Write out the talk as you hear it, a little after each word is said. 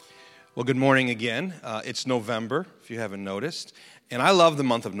Well, good morning again. It's November, if you haven't noticed, and I love the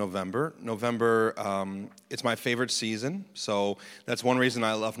month of November. It's my favorite season, so that's one reason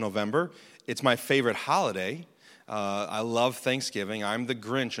I love November. It's my favorite holiday. I love Thanksgiving. I'm the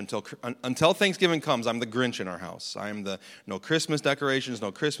Grinch until Thanksgiving comes. I'm the Grinch in our house. No Christmas decorations,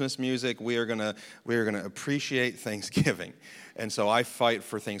 no Christmas music. We are gonna appreciate Thanksgiving, and so I fight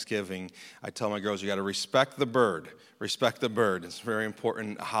for Thanksgiving. I tell my girls, you got to respect the bird. Respect the bird. It's a very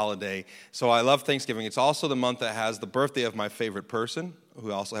important holiday. So I love Thanksgiving. It's also the month that has the birthday of my favorite person,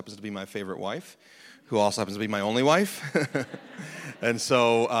 who also happens to be my favorite wife, who also happens to be my only wife. And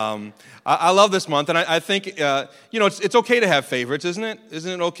so I love this month, and I think, it's okay to have favorites, isn't it?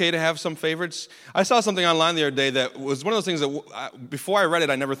 Isn't it okay to have some favorites? I saw something online the other day that was one of those things that, before I read it,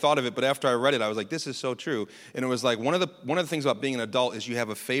 I never thought of it, but after I read it, I was like, this is so true. And it was like, one of the things about being an adult is you have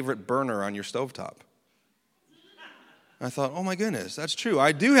a favorite burner on your stovetop. I thought, oh my goodness, that's true.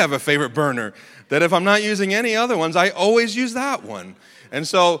 I do have a favorite burner that if I'm not using any other ones, I always use that one. And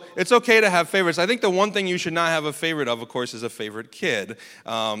so it's okay to have favorites. I think the one thing you should not have a favorite of course, is a favorite kid.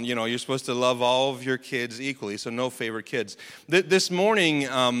 You're supposed to love all of your kids equally, so no favorite kids. This morning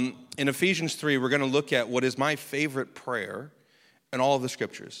in Ephesians 3, we're going to look at what is my favorite prayer in all of the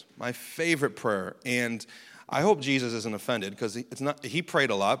scriptures. My favorite prayer. And I hope Jesus isn't offended because he prayed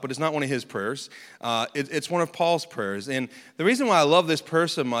a lot, but it's not one of his prayers. It's one of Paul's prayers. And the reason why I love this prayer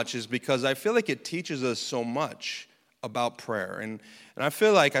so much is because I feel like it teaches us so much about prayer. And I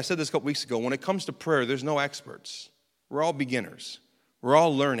feel like, I said this a couple weeks ago, when it comes to prayer, there's no experts. We're all beginners. We're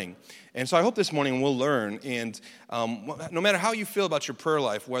all learning. And so I hope this morning we'll learn. And no matter how you feel about your prayer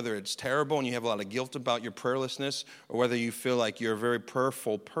life, whether it's terrible and you have a lot of guilt about your prayerlessness, or whether you feel like you're a very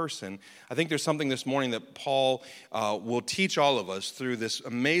prayerful person, I think there's something this morning that Paul will teach all of us through this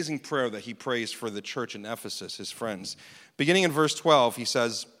amazing prayer that he prays for the church in Ephesus, his friends. Beginning in verse 12, he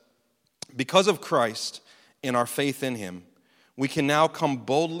says, "Because of Christ and our faith in him, we can now come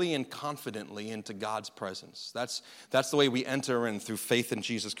boldly and confidently into God's presence." That's the way we enter in, through faith in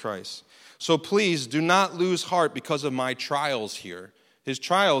Jesus Christ. "So please do not lose heart because of my trials here." His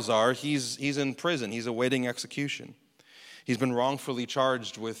trials are, he's in prison. He's awaiting execution. He's been wrongfully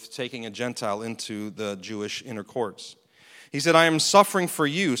charged with taking a Gentile into the Jewish inner courts. He said, "I am suffering for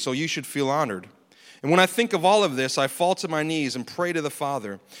you, so you should feel honored. And when I think of all of this, I fall to my knees and pray to the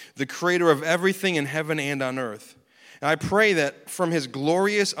Father, the creator of everything in heaven and on earth. And I pray that from his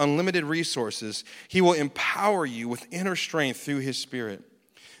glorious, unlimited resources, he will empower you with inner strength through his Spirit.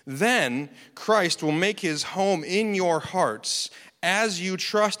 Then Christ will make his home in your hearts as you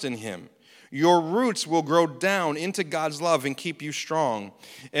trust in him. Your roots will grow down into God's love and keep you strong.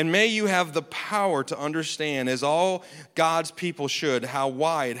 And may you have the power to understand, as all God's people should, how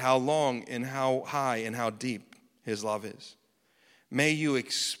wide, how long, and how high, and how deep his love is. May you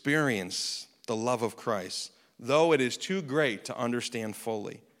experience the love of Christ, though it is too great to understand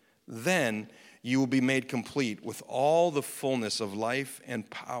fully. Then you will be made complete with all the fullness of life and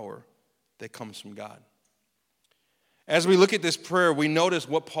power that comes from God." As we look at this prayer, we notice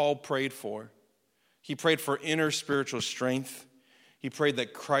what Paul prayed for. He prayed for inner spiritual strength. He prayed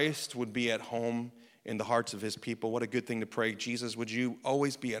that Christ would be at home in the hearts of his people. What a good thing to pray. Jesus, would you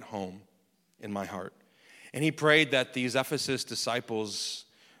always be at home in my heart? And he prayed that these Ephesus disciples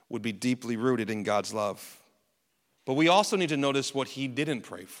would be deeply rooted in God's love. But we also need to notice what he didn't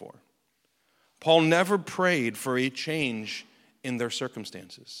pray for. Paul never prayed for a change in their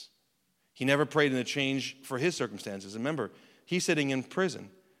circumstances. He never prayed in a change for his circumstances. Remember, he's sitting in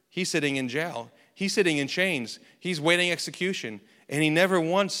prison. He's sitting in jail. He's sitting in chains. He's waiting execution. And he never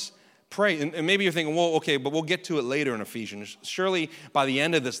once prayed. And maybe you're thinking, well, okay, but we'll get to it later in Ephesians. Surely by the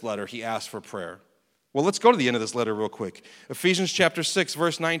end of this letter, he asked for prayer. Well, let's go to the end of this letter real quick. Ephesians chapter 6,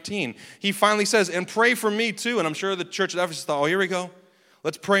 verse 19. He finally says, "And pray for me too." And I'm sure the church at Ephesus thought, oh, here we go.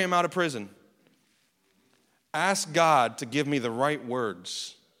 Let's pray him out of prison. "Ask God to give me the right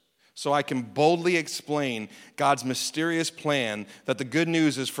words so I can boldly explain God's mysterious plan that the good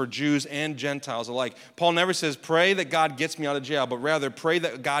news is for Jews and Gentiles alike." Paul never says, pray that God gets me out of jail, but rather pray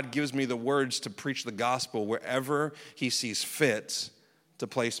that God gives me the words to preach the gospel wherever he sees fit to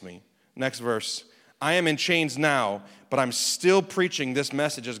place me. Next verse. "I am in chains now, but I'm still preaching this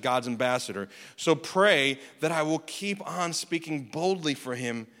message as God's ambassador. So pray that I will keep on speaking boldly for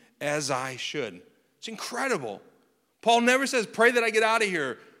him as I should." It's incredible. Paul never says, pray that I get out of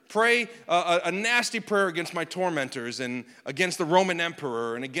here. pray a nasty prayer against my tormentors and against the Roman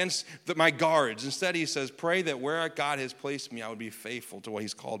emperor and against my guards. Instead, he says, pray that where God has placed me, I would be faithful to what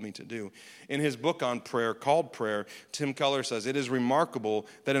he's called me to do. In his book on prayer, called Prayer, Tim Keller says, it is remarkable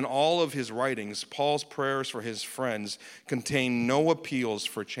that in all of his writings, Paul's prayers for his friends contain no appeals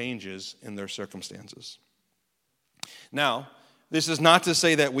for changes in their circumstances. Now, this is not to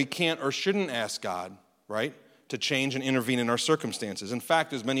say that we can't or shouldn't ask God, right, to change and intervene in our circumstances. In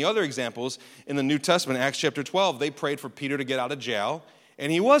fact, there's many other examples in the New Testament. Acts chapter 12, they prayed for Peter to get out of jail,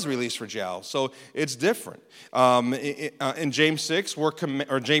 and he was released from jail. So it's different. In James 6,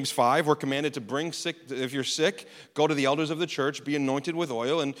 James 5, we're commanded to bring sick. If you're sick, go to the elders of the church, be anointed with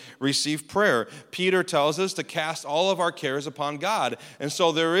oil, and receive prayer. Peter tells us to cast all of our cares upon God. And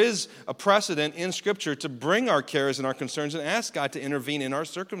so there is a precedent in Scripture to bring our cares and our concerns and ask God to intervene in our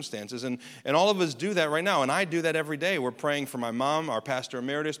circumstances. And all of us do that right now, and I do that every day. We're praying for my mom, our pastor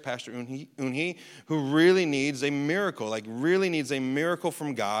emeritus, Pastor Unhi, who really needs a miracle, really needs a miracle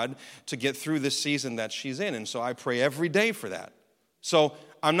from God to get through this season that she's in. And so I pray every day for that. So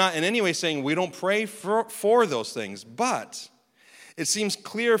I'm not in any way saying we don't pray for those things, but it seems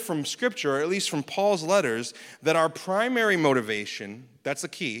clear from Scripture, or at least from Paul's letters, that our primary motivation, that's the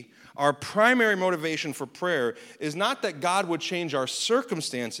key, our primary motivation for prayer is not that God would change our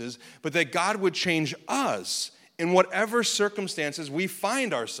circumstances, but that God would change us in whatever circumstances we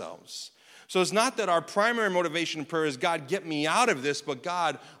find ourselves. So it's not that our primary motivation in prayer is, God, get me out of this, but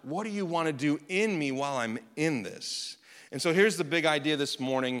God, what do you want to do in me while I'm in this? And so here's the big idea this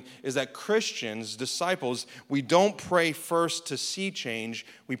morning, is that Christians, disciples, we don't pray first to see change,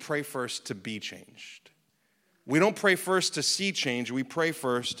 we pray first to be changed. We don't pray first to see change, we pray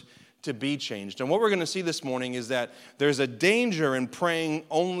first to be changed. And what we're going to see this morning is that there's a danger in praying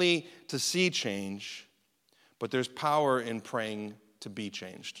only to see change, but there's power in praying to be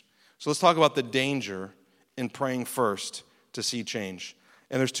changed. So let's talk about the danger in praying first to see change.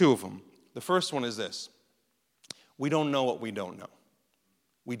 And there's two of them. The first one is this. We don't know what we don't know.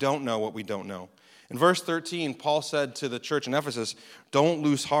 We don't know what we don't know. In verse 13, Paul said to the church in Ephesus, don't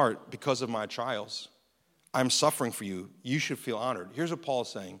lose heart because of my trials. I'm suffering for you. You should feel honored. Here's what Paul is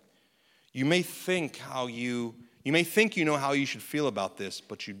saying. You may think you know how you should feel about this,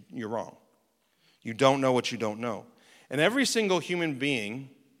 but you're wrong. You don't know what you don't know. And every single human being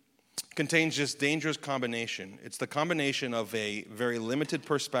contains this dangerous combination. It's the combination of a very limited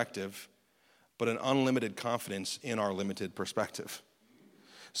perspective, but an unlimited confidence in our limited perspective.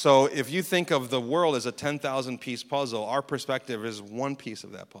 So if you think of the world as a 10,000-piece puzzle, our perspective is one piece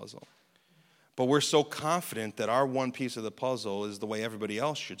of that puzzle. But we're so confident that our one piece of the puzzle is the way everybody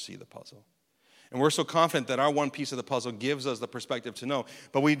else should see the puzzle. And we're so confident that our one piece of the puzzle gives us the perspective to know,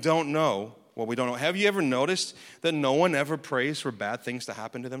 but we don't know what we don't know. Have you ever noticed that no one ever prays for bad things to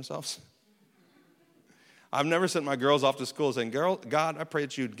happen to themselves? I've never sent my girls off to school saying, God, I pray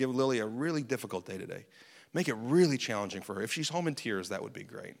that you'd give Lily a really difficult day today. Make it really challenging for her. If she's home in tears, that would be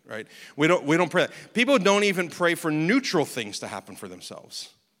great, right? We don't pray that. People don't even pray for neutral things to happen for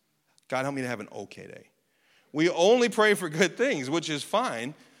themselves. God, help me to have an okay day. We only pray for good things, which is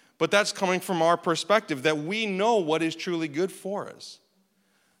fine, but that's coming from our perspective that we know what is truly good for us.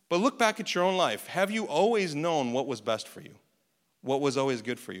 But look back at your own life. Have you always known what was best for you? What was always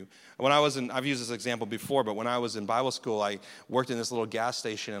good for you? I've used this example before, but when I was in Bible school, I worked in this little gas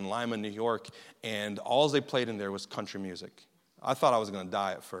station in Lima, New York, and all they played in there was country music. I thought I was going to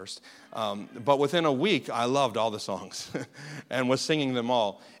die at first. But within a week, I loved all the songs and was singing them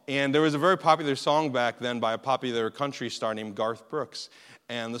all. And there was a very popular song back then by a popular country star named Garth Brooks.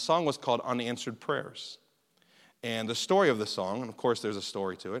 And the song was called Unanswered Prayers. And the story of the song, and of course there's a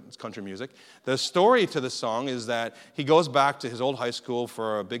story to it, it's country music. The story to the song is that he goes back to his old high school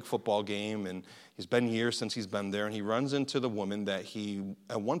for a big football game, and it's been years since he's been there, and he runs into the woman that he,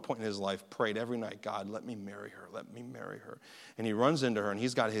 at one point in his life, prayed every night, God, let me marry her, let me marry her. And he runs into her, and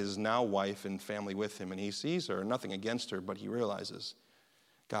he's got his now wife and family with him, and he sees her, nothing against her, but he realizes,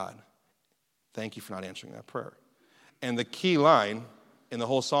 God, thank you for not answering that prayer. And the key line in the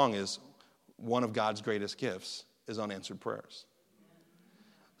whole song is, one of God's greatest gifts is unanswered prayers.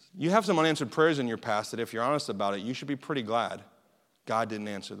 You have some unanswered prayers in your past that if you're honest about it, you should be pretty glad God didn't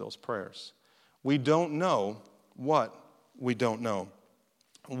answer those prayers. We don't know what we don't know.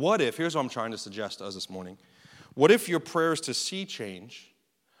 What if, here's what I'm trying to suggest to us this morning. What if your prayers to see change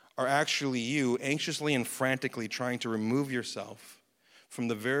are actually you anxiously and frantically trying to remove yourself from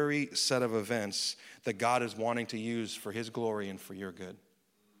the very set of events that God is wanting to use for his glory and for your good?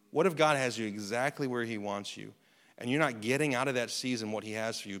 What if God has you exactly where he wants you, and you're not getting out of that season what he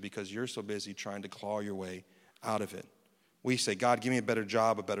has for you because you're so busy trying to claw your way out of it? We say, God, give me a better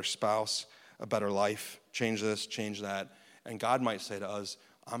job, a better spouse, a better life. Change this, change that. And God might say to us,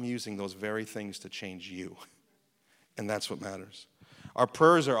 I'm using those very things to change you. And that's what matters. Our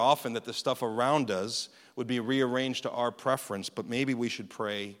prayers are often that the stuff around us would be rearranged to our preference, but maybe we should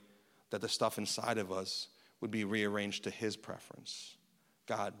pray that the stuff inside of us would be rearranged to his preference.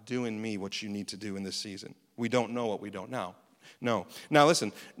 God, do in me what you need to do in this season. We don't know what we don't know. No. Now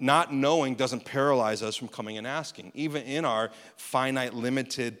listen, not knowing doesn't paralyze us from coming and asking. Even in our finite,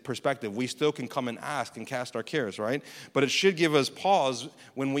 limited perspective, we still can come and ask and cast our cares, right? But it should give us pause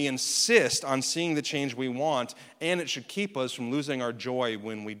when we insist on seeing the change we want, and it should keep us from losing our joy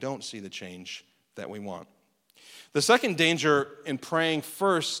when we don't see the change that we want. The second danger in praying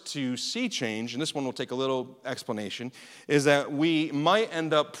first to see change, and this one will take a little explanation, is that we might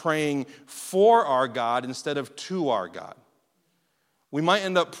end up praying for our God instead of to our God. We might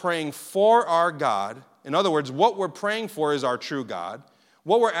end up praying for our God. In other words, what we're praying for is our true God.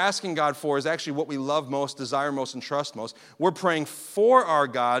 What we're asking God for is actually what we love most, desire most, and trust most. We're praying for our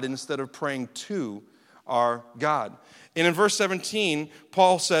God instead of praying to our God. And in verse 17,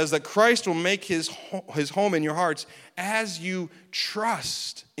 Paul says that Christ will make his home in your hearts as you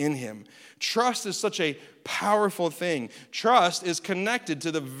trust in him. Trust is such a powerful thing. Trust is connected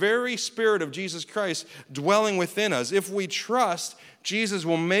to the very Spirit of Jesus Christ dwelling within us. If we trust, Jesus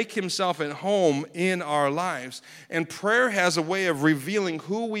will make himself at home in our lives. And prayer has a way of revealing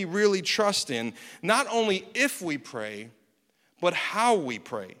who we really trust in, not only if we pray, but how we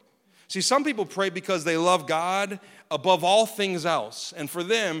pray. See, some people pray because they love God above all things else. And for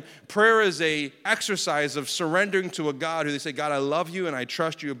them, prayer is an exercise of surrendering to a God who they say, God, I love you and I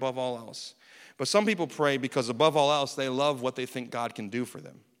trust you above all else. But some people pray because above all else, they love what they think God can do for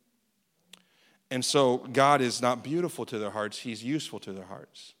them. And so God is not beautiful to their hearts, he's useful to their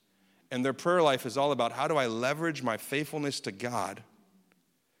hearts. And their prayer life is all about, how do I leverage my faithfulness to God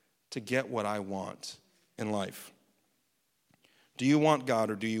to get what I want in life? Do you want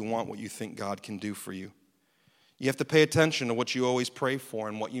God, or do you want what you think God can do for you? You have to pay attention to what you always pray for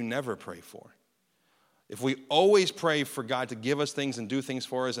and what you never pray for. If we always pray for God to give us things and do things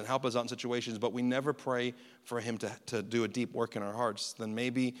for us and help us out in situations, but we never pray for him to do a deep work in our hearts, then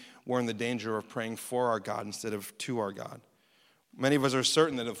maybe we're in the danger of praying for our God instead of to our God. Many of us are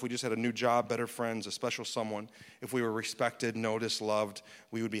certain that if we just had a new job, better friends, a special someone, if we were respected, noticed, loved,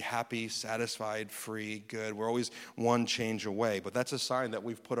 we would be happy, satisfied, free, good. We're always one change away. But that's a sign that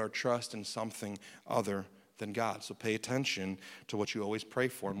we've put our trust in something other than God. So pay attention to what you always pray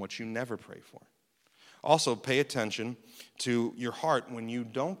for and what you never pray for. Also, pay attention to your heart when you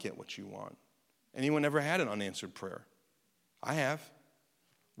don't get what you want. Anyone ever had an unanswered prayer? I have.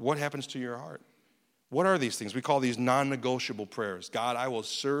 What happens to your heart? What are these things? We call these non-negotiable prayers. God, I will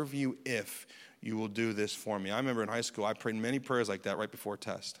serve you if you will do this for me. I remember in high school, I prayed many prayers like that right before a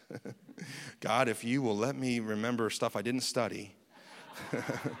test. God, if you will let me remember stuff I didn't study,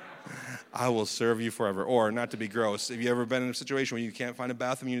 I will serve you forever. Or, not to be gross, have you ever been in a situation where you can't find a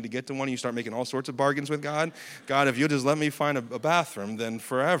bathroom, you need to get to one, and you start making all sorts of bargains with God? God, if you'll just let me find a bathroom, then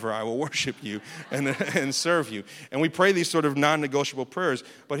forever I will worship you and serve you. And we pray these sort of non-negotiable prayers.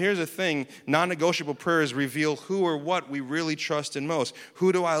 But here's the thing, non-negotiable prayers reveal who or what we really trust in most.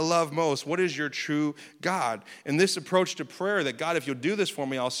 Who do I love most? What is your true God? And this approach to prayer, that God, if you'll do this for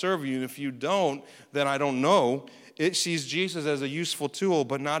me, I'll serve you, and if you don't, then I don't know, it sees Jesus as a useful tool,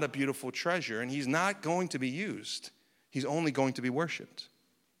 but not a beautiful treasure. And he's not going to be used. He's only going to be worshiped.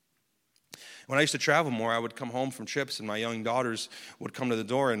 When I used to travel more, I would come home from trips, and my young daughters would come to the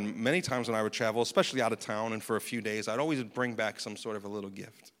door. And many times when I would travel, especially out of town and for a few days, I'd always bring back some sort of a little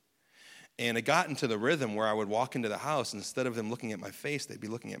gift. And it got into the rhythm where I would walk into the house, and instead of them looking at my face, they'd be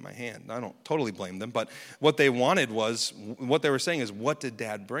looking at my hand. I don't totally blame them, but what they wanted was, what they were saying is, what did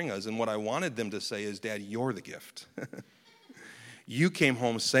Dad bring us? And what I wanted them to say is, Dad, you're the gift. You came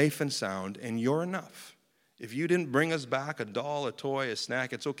home safe and sound, and you're enough. If you didn't bring us back a doll, a toy, a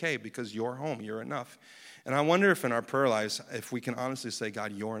snack, it's okay, because you're home, you're enough. And I wonder if in our prayer lives, if we can honestly say,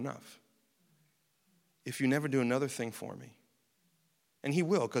 God, you're enough. If you never do another thing for me. And he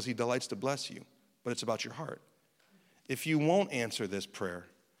will, because he delights to bless you. But it's about your heart. If you won't answer this prayer,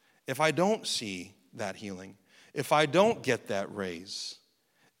 if I don't see that healing, if I don't get that raise,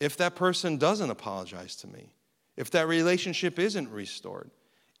 if that person doesn't apologize to me, if that relationship isn't restored,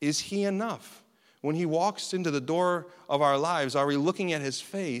 is he enough? When he walks into the door of our lives, are we looking at his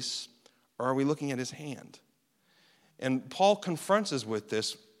face, or are we looking at his hand? And Paul confronts us with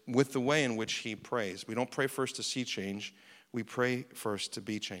this, with the way in which he prays. We don't pray first to see change. We pray first to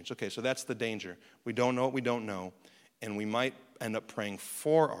be changed. Okay, so that's the danger. We don't know what we don't know, and we might end up praying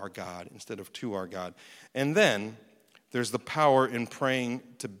for our God instead of to our God. And then, there's the power in praying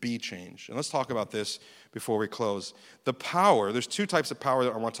to be changed. And let's talk about this before we close. The power, there's two types of power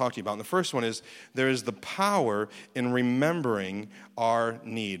that I want to talk to you about. And the first one is there is the power in remembering our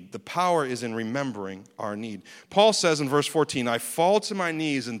need. The power is in remembering our need. Paul says in verse 14, I fall to my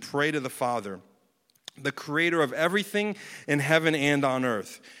knees and pray to the Father, the creator of everything in heaven and on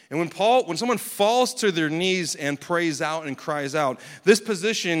earth. And when someone falls to their knees and prays out and cries out, this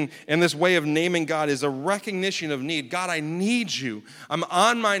position and this way of naming God is a recognition of need. God, I need you. I'm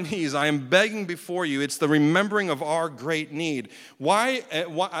on my knees. I am begging before you. It's the remembering of our great need. Why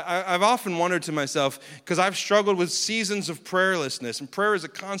I've often wondered to myself, because I've struggled with seasons of prayerlessness, and prayer is a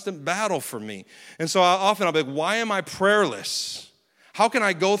constant battle for me. And so I'll be like, why am I prayerless? How can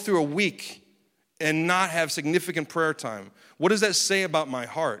I go through a week and not have significant prayer time? What does that say about my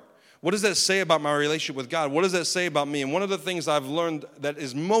heart? What does that say about my relationship with God? What does that say about me? And one of the things I've learned that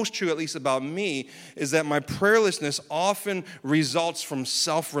is most true, at least about me, is that my prayerlessness often results from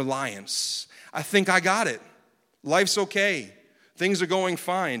self-reliance. I think I got it. Life's okay. Things are going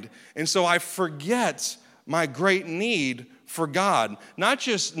fine. And so I forget my great need for God. Not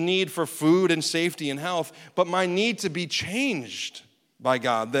just need for food and safety and health, but my need to be changed by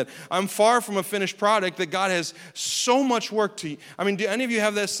God, that I'm far from a finished product, that God has so much work to, do any of you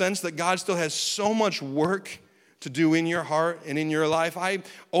have that sense that God still has so much work to do in your heart and in your life? I'm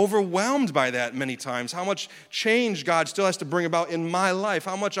overwhelmed by that many times, how much change God still has to bring about in my life,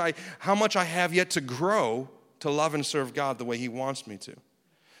 how much I have yet to grow to love and serve God the way He wants me to.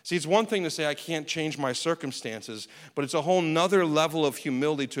 See, it's one thing to say I can't change my circumstances, but it's a whole nother level of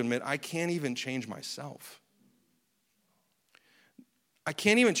humility to admit I can't even change myself. I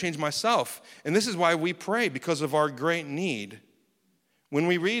can't even change myself. And this is why we pray, because of our great need. When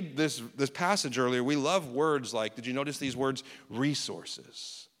we read this passage earlier, we love words like, did you notice these words?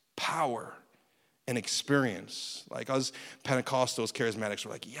 Resources, power, and experience. Like us Pentecostals, charismatics,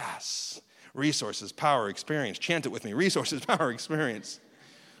 we're like, yes, resources, power, experience. Chant it with me, resources, power, experience.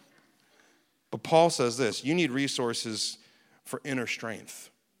 But Paul says this, you need resources for inner strength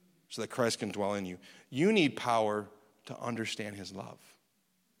so that Christ can dwell in you. You need power to understand His love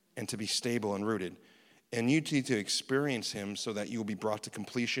and to be stable and rooted. And you need to experience Him so that you will be brought to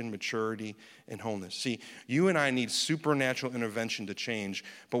completion, maturity, and wholeness. See, you and I need supernatural intervention to change,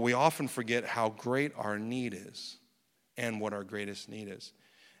 but we often forget how great our need is and what our greatest need is.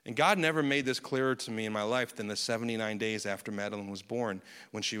 And God never made this clearer to me in my life than the 79 days after Madeline was born,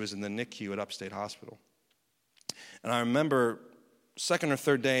 when she was in the NICU at Upstate Hospital. And I remember second or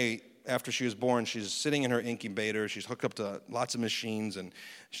third day after she was born, she's sitting in her incubator. She's hooked up to lots of machines, and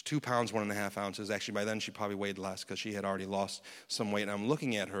she's 2 pounds, 1.5 ounces. Actually, by then she probably weighed less because she had already lost some weight. And I'm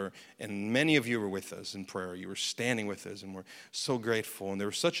looking at her, and many of you were with us in prayer. You were standing with us, and we're so grateful. And there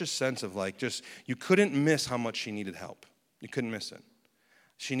was such a sense of you couldn't miss how much she needed help. You couldn't miss it.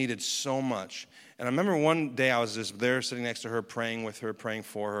 She needed so much. And I remember one day I was just there sitting next to her, praying with her, praying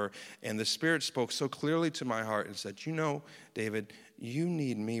for her, and the Spirit spoke so clearly to my heart and said, David, you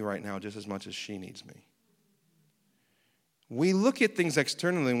need me right now just as much as she needs me. We look at things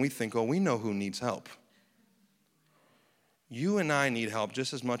externally and we think, we know who needs help. You and I need help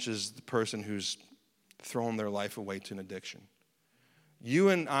just as much as the person who's thrown their life away to an addiction. You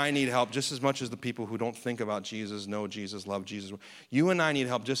and I need help just as much as the people who don't think about Jesus, know Jesus, love Jesus. You and I need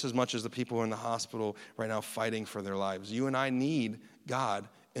help just as much as the people who are in the hospital right now fighting for their lives. You and I need God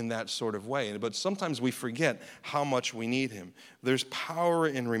in that sort of way. But sometimes we forget how much we need Him. There's power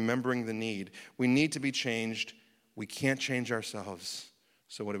in remembering the need. We need to be changed. We can't change ourselves.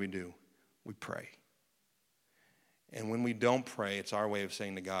 So what do? We pray. And when we don't pray, it's our way of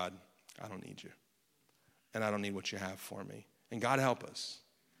saying to God, I don't need you. And I don't need what you have for me. And God help us,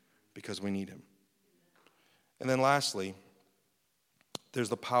 because we need Him. And then lastly, there's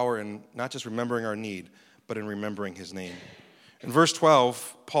the power in not just remembering our need, but in remembering His name. In verse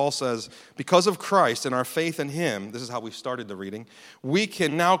 12, Paul says, because of Christ and our faith in Him, this is how we started the reading, we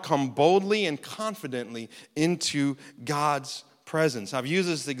can now come boldly and confidently into God's presence. I've used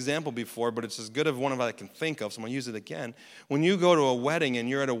this example before, but it's as good of one of I can think of, so I'm going to use it again. When you go to a wedding and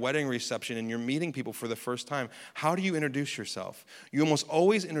you're at a wedding reception and you're meeting people for the first time, how do you introduce yourself? You almost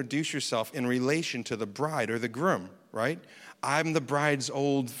always introduce yourself in relation to the bride or the groom, right? I'm the bride's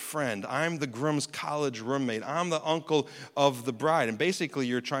old friend. I'm the groom's college roommate. I'm the uncle of the bride. And basically,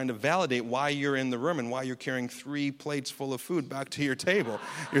 you're trying to validate why you're in the room and why you're carrying 3 plates full of food back to your table.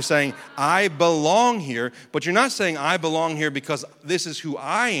 You're saying, I belong here, but you're not saying, I belong here because this is who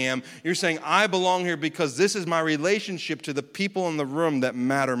I am. You're saying, I belong here because this is my relationship to the people in the room that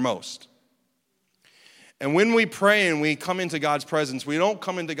matter most. And when we pray and we come into God's presence, we don't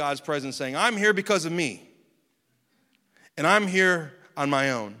come into God's presence saying, I'm here because of me. And I'm here on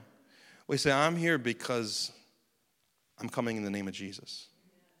my own. We say, I'm here because I'm coming in the name of Jesus.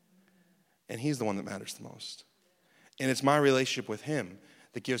 And he's the one that matters the most. And it's my relationship with him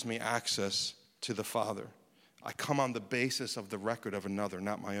that gives me access to the Father. I come on the basis of the record of another,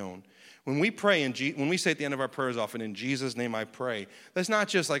 not my own. When we pray, when we say at the end of our prayers often, in Jesus' name I pray, that's not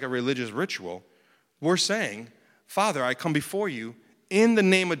just like a religious ritual. We're saying, Father, I come before you in the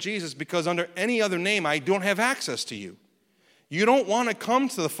name of Jesus because under any other name I don't have access to you. You don't want to come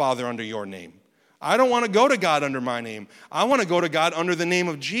to the Father under your name. I don't want to go to God under my name. I want to go to God under the name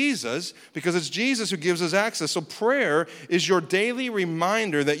of Jesus because it's Jesus who gives us access. So prayer is your daily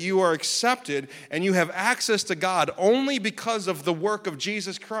reminder that you are accepted and you have access to God only because of the work of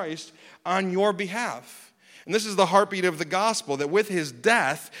Jesus Christ on your behalf. And this is the heartbeat of the gospel, that with his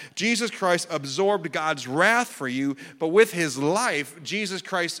death, Jesus Christ absorbed God's wrath for you, but with his life, Jesus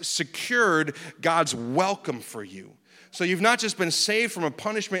Christ secured God's welcome for you. So you've not just been saved from a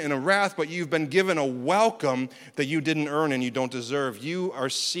punishment and a wrath, but you've been given a welcome that you didn't earn and you don't deserve. You are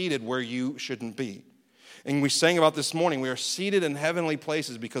seated where you shouldn't be. And we sang about this morning, we are seated in heavenly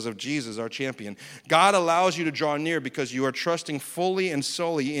places because of Jesus, our champion. God allows you to draw near because you are trusting fully and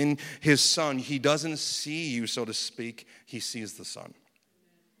solely in his Son. He doesn't see you, so to speak. He sees the Son.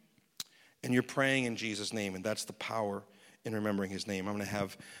 And you're praying in Jesus' name, and that's the power in remembering his name. I'm going to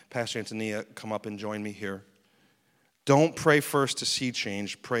have Pastor Antonia come up and join me here. Don't pray first to see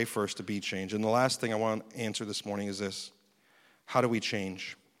change, pray first to be changed. And the last thing I want to answer this morning is this. How do we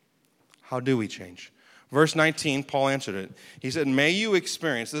change? How do we change? Verse 19, Paul answered it. He said, may you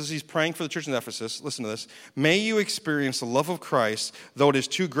experience, he's praying for the church in Ephesus, listen to this. May you experience the love of Christ, though it is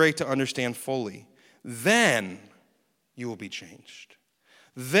too great to understand fully. Then you will be changed.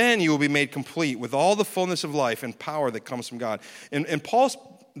 Then you will be made complete with all the fullness of life and power that comes from God. And Paul's,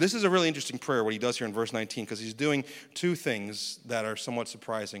 this is a really interesting prayer, what he does here in verse 19, because he's doing two things that are somewhat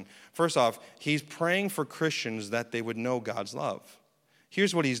surprising. First off, he's praying for Christians that they would know God's love.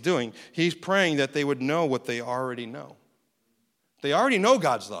 Here's what he's doing. He's praying that they would know what they already know. They already know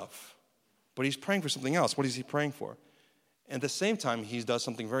God's love, but he's praying for something else. What is he praying for? And at the same time, he does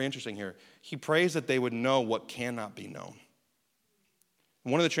something very interesting here. He prays that they would know what cannot be known.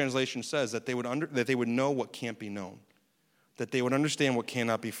 One of the translations says that they would know what can't be known, that they would understand what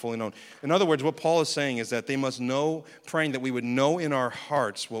cannot be fully known. In other words, what Paul is saying is that they must know, praying that we would know in our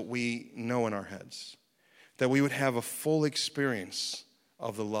hearts what we know in our heads, that we would have a full experience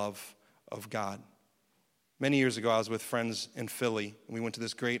of the love of God. Many years ago, I was with friends in Philly. We went to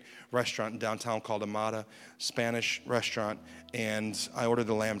this great restaurant in downtown called Amada, Spanish restaurant, and I ordered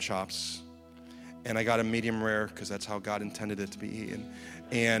the lamb chops. And I got a medium rare because that's how God intended it to be eaten.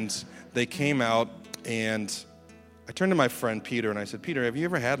 And they came out, and I turned to my friend Peter, and I said, Peter, have you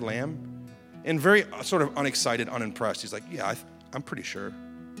ever had lamb? And very sort of unexcited, unimpressed. He's like, yeah, I'm pretty sure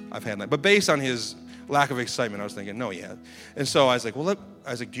I've had lamb. But based on his lack of excitement, I was thinking, no, he has. And so I was like,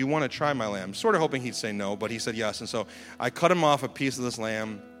 do you want to try my lamb? Sort of hoping he'd say no, but he said yes. And so I cut him off a piece of this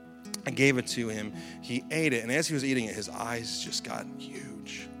lamb. I gave it to him. He ate it, and as he was eating it, his eyes just got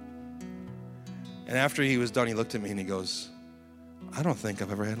huge. And after he was done, he looked at me and he goes, I don't think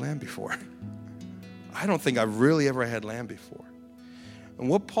I've ever had lamb before. I don't think I've really ever had lamb before. And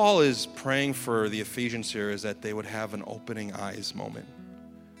what Paul is praying for the Ephesians here is that they would have an opening eyes moment.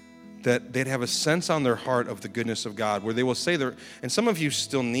 That they'd have a sense on their heart of the goodness of God, where they will say, and some of you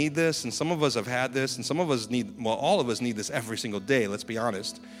still need this, and some of us have had this, and some of us all of us need this every single day, let's be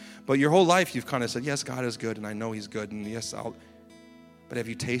honest. But your whole life you've kind of said, yes, God is good, and I know he's good, and yes, but have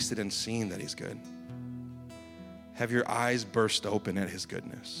you tasted and seen that he's good? Have your eyes burst open at his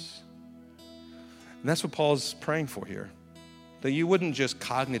goodness? And that's what Paul's praying for here. That you wouldn't just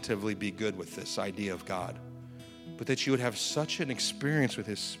cognitively be good with this idea of God, but that you would have such an experience with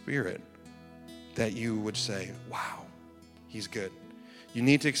his Spirit that you would say, wow, he's good. You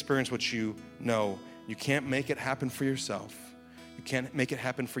need to experience what you know. You can't make it happen for yourself. You can't make it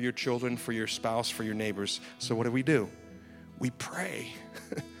happen for your children, for your spouse, for your neighbors. So what do? We pray.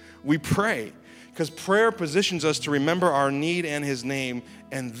 We pray. Because prayer positions us to remember our need and his name,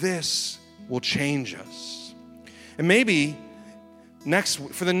 and this will change us. And maybe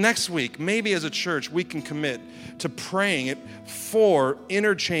for the next week, maybe as a church, we can commit to praying it for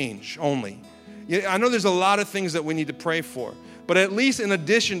interchange only. I know there's a lot of things that we need to pray for, but at least in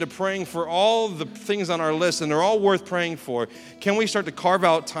addition to praying for all the things on our list, and they're all worth praying for, can we start to carve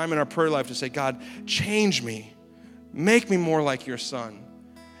out time in our prayer life to say, God, change me. Make me more like your Son.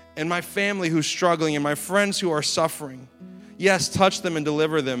 And my family who's struggling, and my friends who are suffering. Yes, touch them and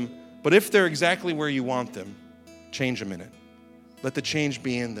deliver them, but if they're exactly where you want them, change them in it. Let the change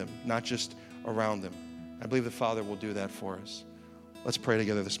be in them, not just around them. I believe the Father will do that for us. Let's pray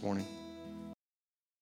together this morning.